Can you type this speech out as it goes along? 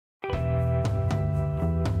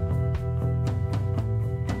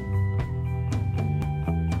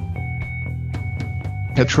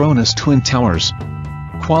Petronas Twin Towers,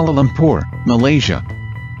 Kuala Lumpur, Malaysia.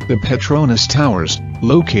 The Petronas Towers,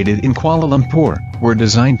 located in Kuala Lumpur, were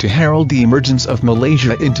designed to herald the emergence of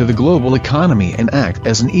Malaysia into the global economy and act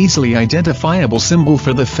as an easily identifiable symbol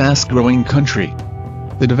for the fast-growing country.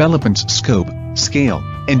 The development's scope, scale,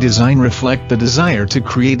 and design reflect the desire to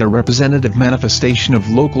create a representative manifestation of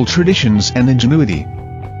local traditions and ingenuity.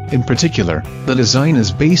 In particular, the design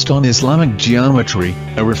is based on Islamic geometry,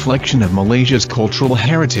 a reflection of Malaysia's cultural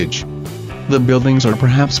heritage. The buildings are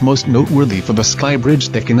perhaps most noteworthy for the sky bridge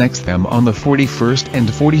that connects them on the 41st and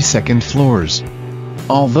 42nd floors.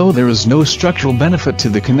 Although there is no structural benefit to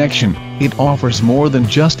the connection, it offers more than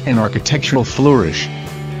just an architectural flourish.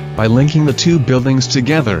 By linking the two buildings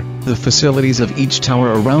together, the facilities of each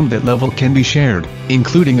tower around that level can be shared,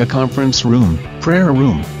 including a conference room, prayer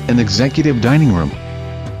room, and executive dining room.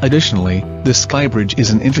 Additionally, the skybridge is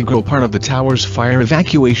an integral part of the tower's fire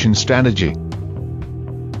evacuation strategy.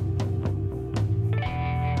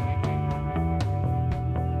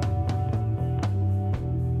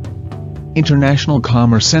 International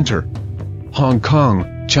Commerce Center, Hong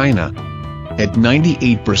Kong, China. At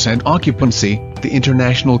 98% occupancy, the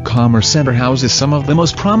International Commerce Center houses some of the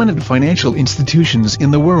most prominent financial institutions in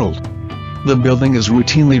the world. The building is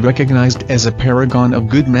routinely recognized as a paragon of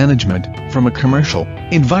good management, from a commercial,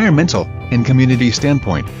 environmental, and community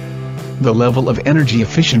standpoint. The level of energy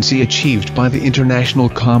efficiency achieved by the International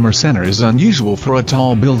Commerce Center is unusual for a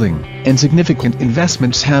tall building, and significant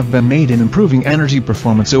investments have been made in improving energy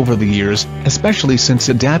performance over the years, especially since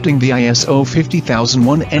adapting the ISO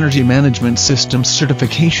 50001 Energy Management Systems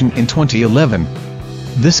certification in 2011.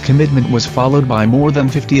 This commitment was followed by more than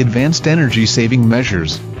 50 advanced energy-saving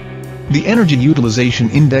measures. The Energy Utilization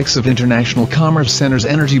Index of International Commerce Center's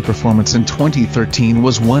energy performance in 2013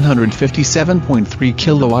 was 157.3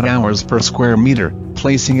 kilowatt-hours per square meter,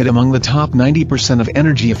 placing it among the top 90% of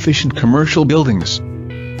energy-efficient commercial buildings.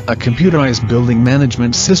 A computerized building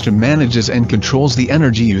management system manages and controls the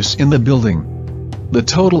energy use in the building. The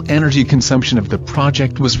total energy consumption of the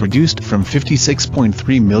project was reduced from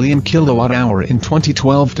 56.3 million kilowatt-hour in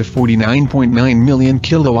 2012 to 49.9 million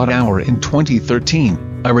kilowatt-hour in 2013.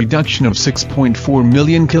 A reduction of 6.4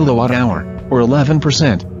 million kilowatt-hour, or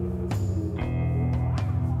 11%.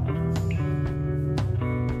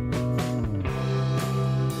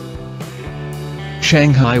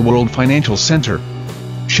 Shanghai World Financial Center,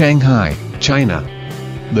 Shanghai, China.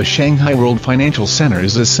 The Shanghai World Financial Center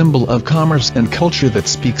is a symbol of commerce and culture that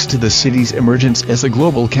speaks to the city's emergence as a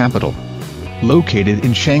global capital. Located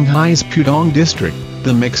in Shanghai's Pudong district,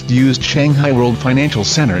 the mixed-use Shanghai World Financial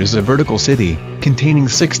Center is a vertical city, containing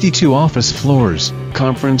 62 office floors,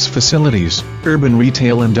 conference facilities, urban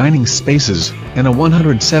retail and dining spaces, and a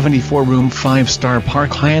 174-room 5-star Park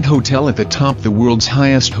Hyatt hotel at the top, the world's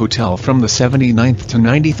highest hotel from the 79th to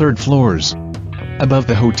 93rd floors. Above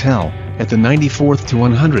the hotel, at the 94th to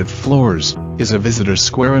 100th floors, is a visitor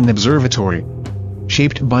square and observatory.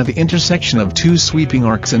 Shaped by the intersection of two sweeping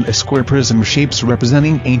arcs and a square prism shapes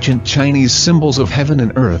representing ancient Chinese symbols of heaven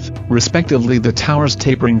and earth, respectively, the tower's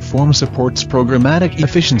tapering form supports programmatic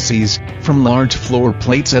efficiencies, from large floor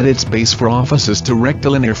plates at its base for offices to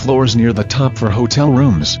rectilinear floors near the top for hotel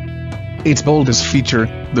rooms. Its boldest feature,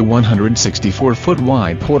 the 164-foot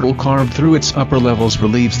wide portal carved through its upper levels,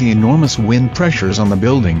 relieves the enormous wind pressures on the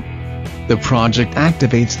building. The project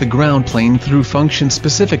activates the ground plane through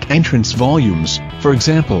function-specific entrance volumes, for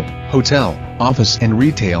example, hotel, office and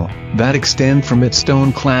retail, that extend from its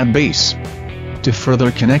stone-clad base. To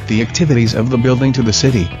further connect the activities of the building to the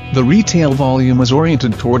city, the retail volume was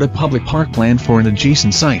oriented toward a public park plan for an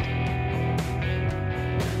adjacent site.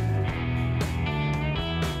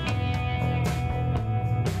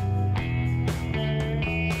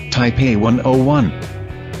 Taipei 101.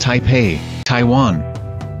 Taipei, Taiwan.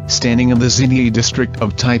 Standing in the Xinyi district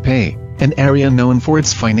of Taipei, an area known for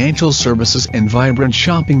its financial services and vibrant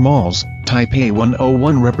shopping malls, Taipei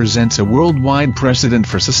 101 represents a worldwide precedent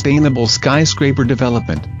for sustainable skyscraper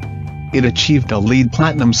development. It achieved a LEED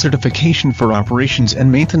Platinum certification for operations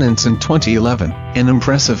and maintenance in 2011, an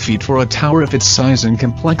impressive feat for a tower of its size and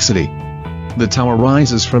complexity. The tower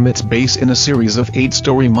rises from its base in a series of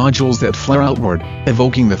 8-story modules that flare outward,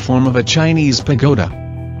 evoking the form of a Chinese pagoda.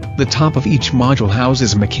 The top of each module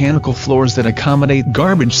houses mechanical floors that accommodate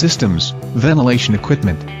garbage systems, ventilation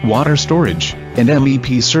equipment, water storage, and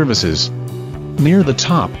MEP services. Near the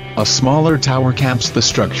top, a smaller tower caps the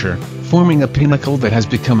structure, forming a pinnacle that has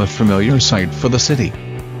become a familiar sight for the city.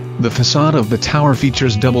 The facade of the tower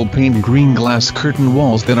features double-pane green glass curtain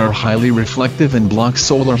walls that are highly reflective and block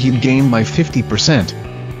solar heat gain by 50%.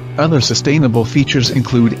 Other sustainable features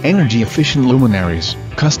include energy-efficient luminaries,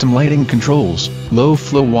 custom lighting controls,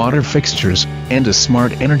 low-flow water fixtures, and a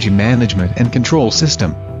smart energy management and control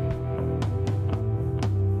system.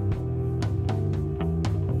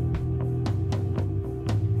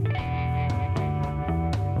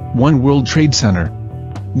 One World Trade Center,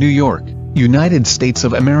 New York, United States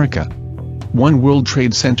of America. One World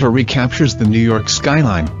Trade Center recaptures the New York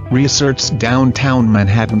skyline, reasserts downtown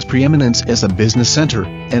Manhattan's preeminence as a business center,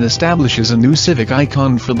 and establishes a new civic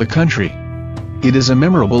icon for the country. It is a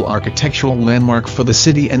memorable architectural landmark for the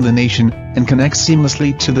city and the nation, and connects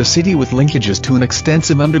seamlessly to the city with linkages to an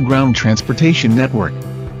extensive underground transportation network.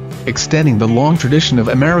 Extending the long tradition of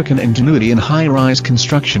American ingenuity in high-rise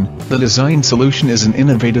construction, the design solution is an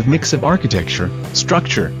innovative mix of architecture,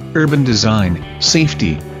 structure, urban design,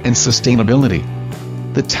 safety, and sustainability.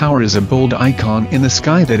 The tower is a bold icon in the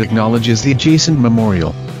sky that acknowledges the adjacent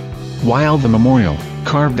memorial. While the memorial,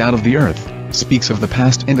 carved out of the earth, speaks of the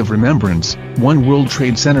past and of remembrance, One World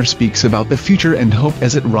Trade Center speaks about the future and hope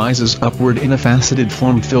as it rises upward in a faceted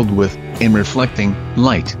form filled with, and reflecting,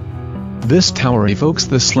 light. This tower evokes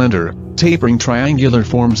the slender, tapering triangular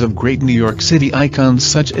forms of great New York City icons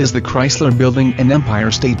such as the Chrysler Building and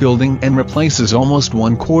Empire State Building, and replaces almost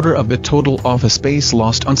 1/4 of the total office space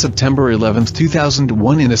lost on September 11,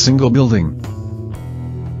 2001 in a single building.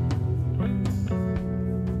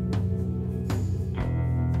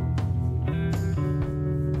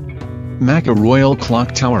 Mecca Royal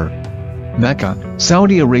Clock Tower, Mecca,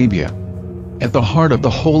 Saudi Arabia. At the heart of the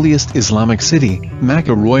holiest Islamic city,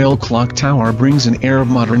 Mecca Royal Clock Tower brings an air of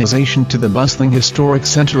modernization to the bustling historic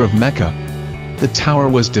center of Mecca. The tower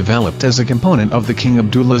was developed as a component of the King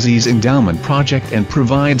Abdulaziz Endowment Project and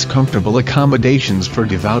provides comfortable accommodations for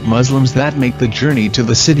devout Muslims that make the journey to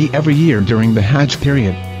the city every year during the Hajj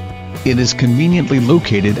period. It is conveniently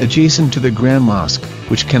located adjacent to the Grand Mosque,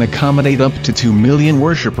 which can accommodate up to 2 million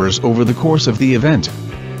worshippers over the course of the event.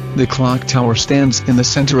 The clock tower stands in the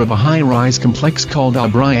center of a high-rise complex called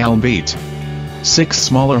Abrai al-Bayt. 6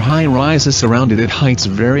 smaller high-rises surround it at heights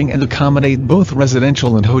varying and accommodate both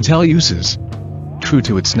residential and hotel uses. True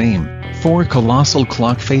to its name, 4 colossal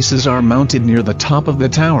clock faces are mounted near the top of the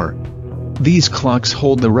tower. These clocks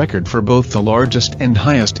hold the record for both the largest and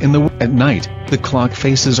highest in the world. At night, the clock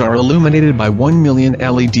faces are illuminated by 1 million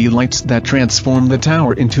LED lights that transform the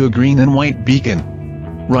tower into a green and white beacon.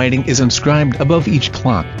 Writing is inscribed above each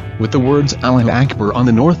clock, with the words Allahu Akbar on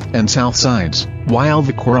the north and south sides, while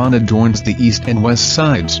the Quran adorns the east and west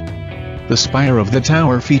sides. The spire of the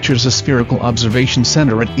tower features a spherical observation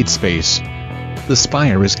center at its base. The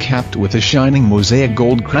spire is capped with a shining mosaic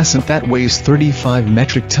gold crescent that weighs 35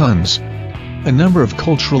 metric tons. A number of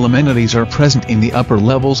cultural amenities are present in the upper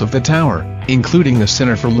levels of the tower, including the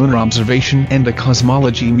Center for Lunar Observation and a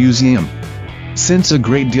cosmology museum. Since a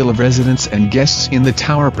great deal of residents and guests in the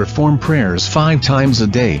tower perform prayers 5 times a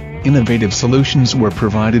day, innovative solutions were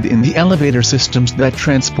provided in the elevator systems that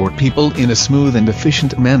transport people in a smooth and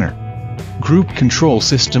efficient manner. Group control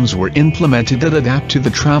systems were implemented that adapt to the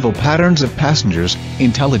travel patterns of passengers,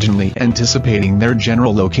 intelligently anticipating their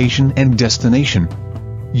general location and destination.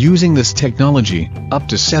 Using this technology, up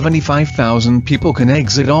to 75,000 people can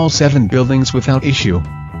exit all 7 buildings without issue.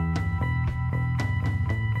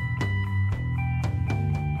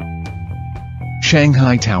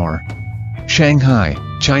 Shanghai Tower, Shanghai,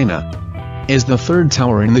 China, is the third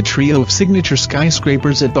tower in the trio of signature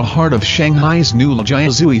skyscrapers at the heart of Shanghai's new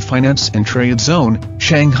Jiazui Finance and Trade Zone.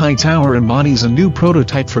 Shanghai Tower embodies a new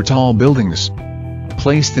prototype for tall buildings.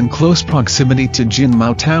 Placed in close proximity to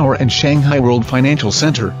Jinmao Tower and Shanghai World Financial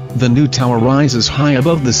Center, the new tower rises high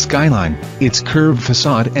above the skyline, its curved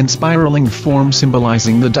facade and spiraling form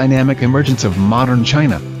symbolizing the dynamic emergence of modern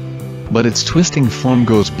China. But its twisting form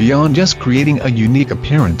goes beyond just creating a unique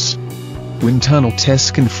appearance. Wind tunnel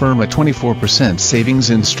tests confirm a 24% savings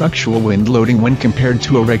in structural wind loading when compared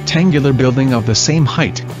to a rectangular building of the same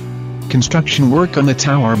height. Construction work on the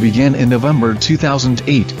tower began in November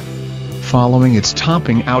 2008. Following its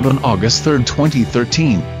topping out on August 3,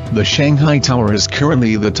 2013, the Shanghai Tower is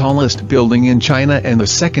currently the tallest building in China and the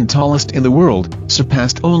second tallest in the world,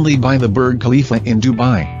 surpassed only by the Burj Khalifa in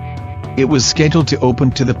Dubai. It was scheduled to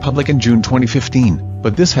open to the public in June 2015,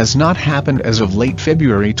 but this has not happened as of late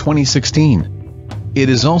February 2016. It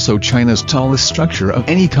is also China's tallest structure of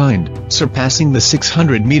any kind, surpassing the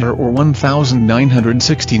 600-meter or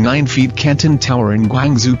 1,969 feet Canton Tower in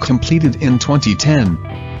Guangzhou completed in 2010.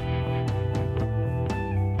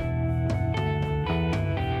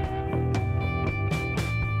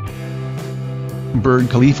 Burj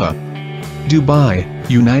Khalifa, Dubai,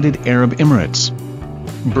 United Arab Emirates.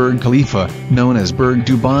 Burj Khalifa, known as Burj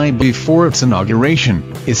Dubai before its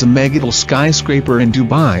inauguration, is a megatall skyscraper in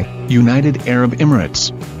Dubai, United Arab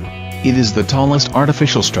Emirates. It is the tallest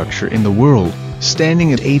artificial structure in the world,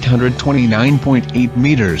 standing at 829.8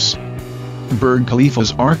 meters. Burj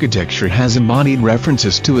Khalifa's architecture has embodied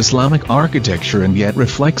references to Islamic architecture and yet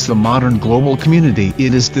reflects the modern global community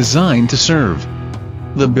it is designed to serve.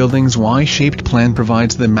 The building's Y-shaped plan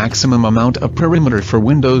provides the maximum amount of perimeter for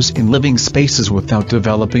windows in living spaces without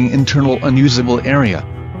developing internal unusable area.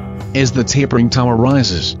 As the tapering tower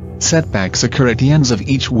rises, setbacks occur at the ends of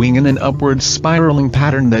each wing in an upward spiraling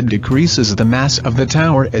pattern that decreases the mass of the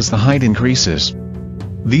tower as the height increases.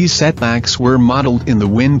 These setbacks were modeled in the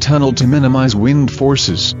wind tunnel to minimize wind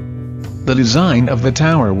forces. The design of the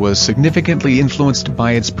tower was significantly influenced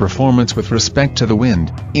by its performance with respect to the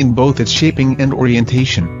wind, in both its shaping and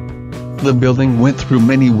orientation. The building went through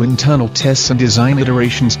many wind tunnel tests and design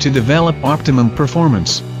iterations to develop optimum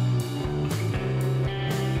performance.